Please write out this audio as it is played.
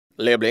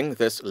Labeling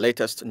this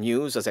latest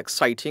news as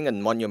exciting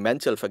and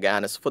monumental for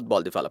Guyana's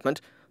football development,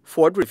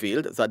 Forde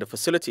revealed that the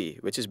facility,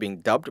 which is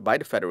being dubbed by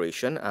the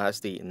Federation as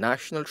the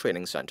National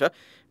Training Center,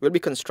 will be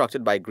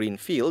constructed by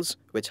Greenfields,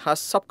 which has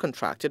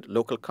subcontracted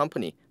local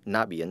company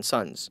Nabi &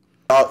 Sons.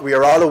 We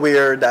are all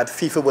aware that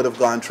FIFA would have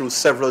gone through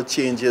several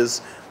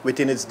changes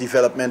within its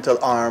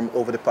developmental arm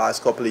over the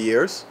past couple of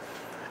years.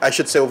 I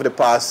should say over the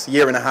past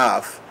year and a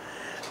half.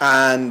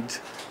 And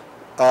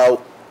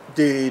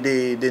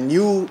the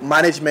new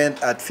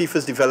management at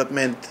FIFA's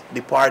development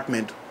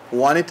department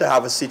wanted to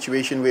have a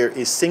situation where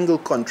a single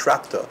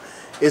contractor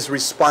is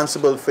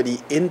responsible for the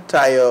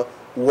entire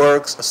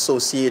works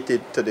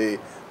associated to the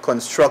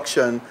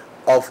construction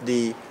of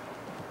the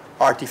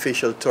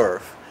artificial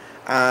turf.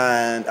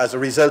 And as a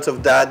result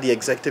of that, the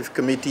executive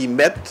committee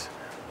met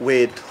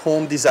with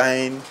Home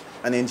Design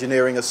and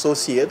Engineering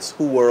Associates,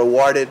 who were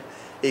awarded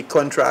a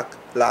contract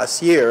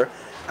last year,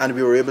 and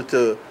we were able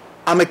to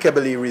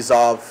amicably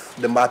resolve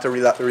the matter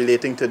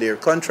relating to their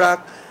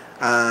contract.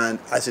 And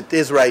as it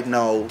is right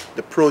now,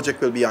 the project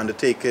will be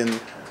undertaken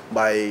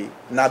by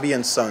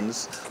Nabi &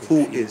 Sons,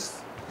 who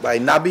is by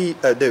Nabi.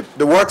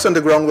 The works on the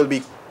ground will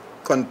be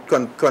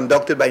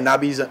conducted by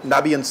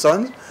Nabi &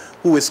 Sons,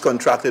 who is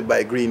contracted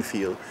by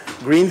Greenfield.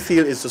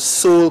 Greenfield is the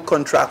sole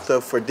contractor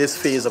for this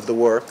phase of the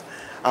work,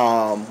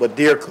 but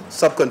their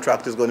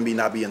subcontractor is going to be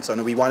Nabi & Sons.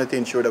 And we wanted to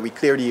ensure that we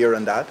clear the air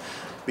on that,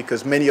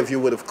 because many of you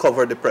would have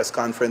covered the press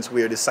conference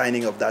where the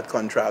signing of that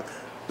contract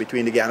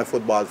between the Guyana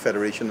Football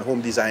Federation, Home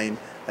Design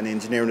and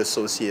Engineering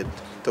Associate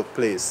took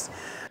place.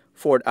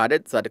 Forde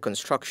added that the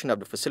construction of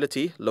the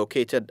facility,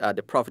 located at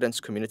the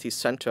Providence Community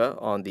Center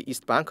on the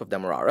east bank of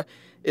Demerara,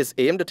 is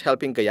aimed at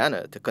helping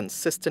Guyana to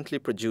consistently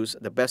produce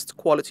the best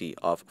quality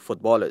of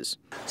footballers.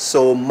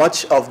 So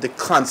much of the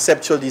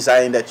conceptual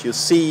design that you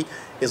see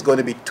is going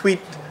to be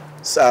tweaked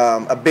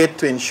a bit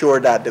to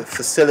ensure that the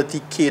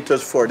facility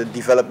caters for the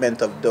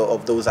development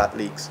of those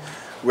athletes.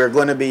 We're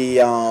going to be,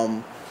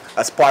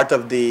 as part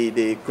of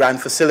the grand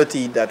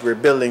facility that we're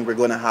building, we're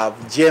going to have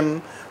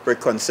gym. We're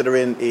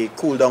considering a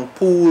cool-down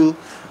pool.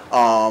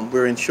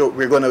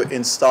 We're going to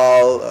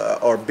install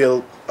or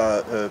build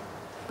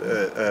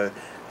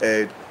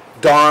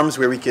dorms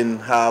where we can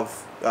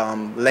have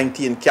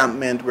lengthy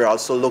encampment. We're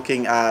also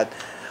looking at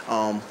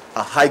a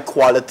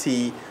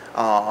high-quality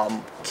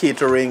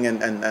catering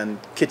and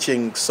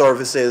kitchen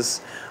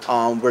services.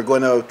 We're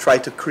going to try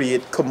to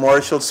create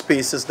commercial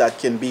spaces that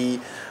can be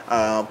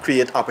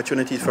create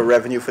opportunities for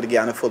revenue for the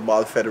Guyana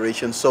Football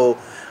Federation. So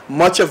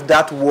much of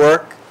that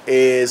work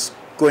is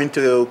going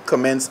to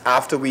commence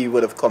after we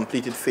would have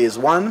completed phase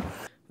 1.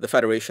 The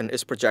Federation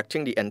is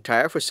projecting the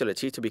entire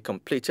facility to be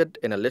completed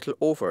in a little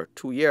over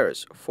 2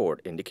 years, Forde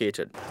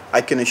indicated.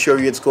 I can assure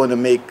you it's going to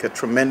make a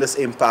tremendous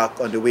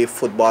impact on the way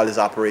football is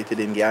operated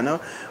in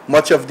Guyana.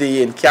 Much of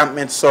the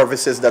encampment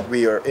services that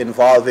we are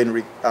involved in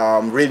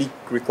really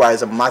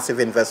requires a massive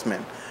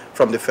investment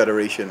from the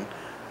Federation.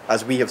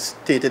 As we have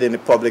stated in the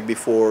public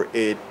before,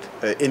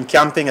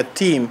 encamping a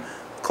team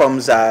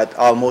comes at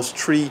almost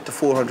 $300,000 to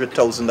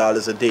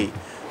 $400,000 a day.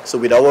 So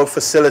with our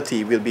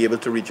facility, we'll be able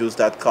to reduce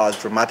that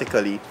cost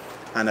dramatically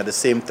and at the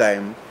same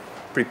time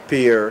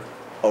prepare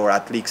our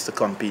athletes to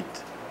compete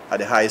at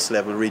the highest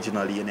level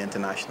regionally and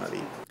internationally.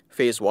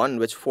 Phase 1,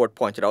 which Forde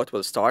pointed out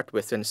will start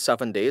within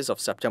 7 days of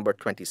September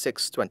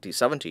 26,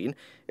 2017,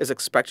 is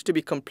expected to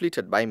be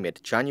completed by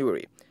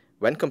mid-January.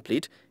 When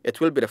complete, it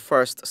will be the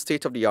first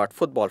state-of-the-art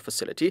football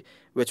facility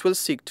which will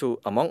seek to,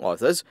 among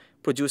others,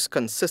 produce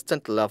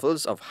consistent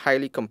levels of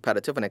highly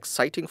competitive and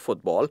exciting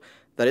football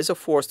that is a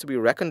force to be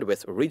reckoned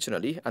with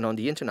regionally and on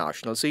the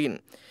international scene.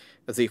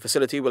 The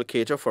facility will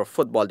cater for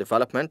football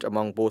development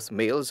among both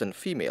males and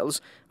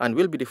females and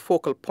will be the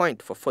focal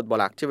point for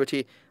football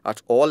activity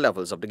at all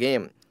levels of the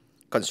game.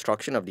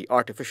 Construction of the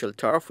artificial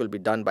turf will be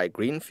done by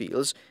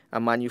Greenfields,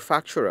 a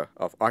manufacturer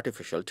of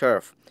artificial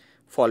turf.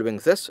 Following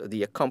this,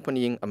 the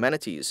accompanying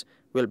amenities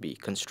will be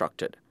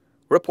constructed.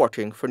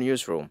 Reporting for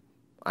Newsroom,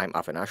 I'm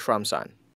Avinash Ramzan.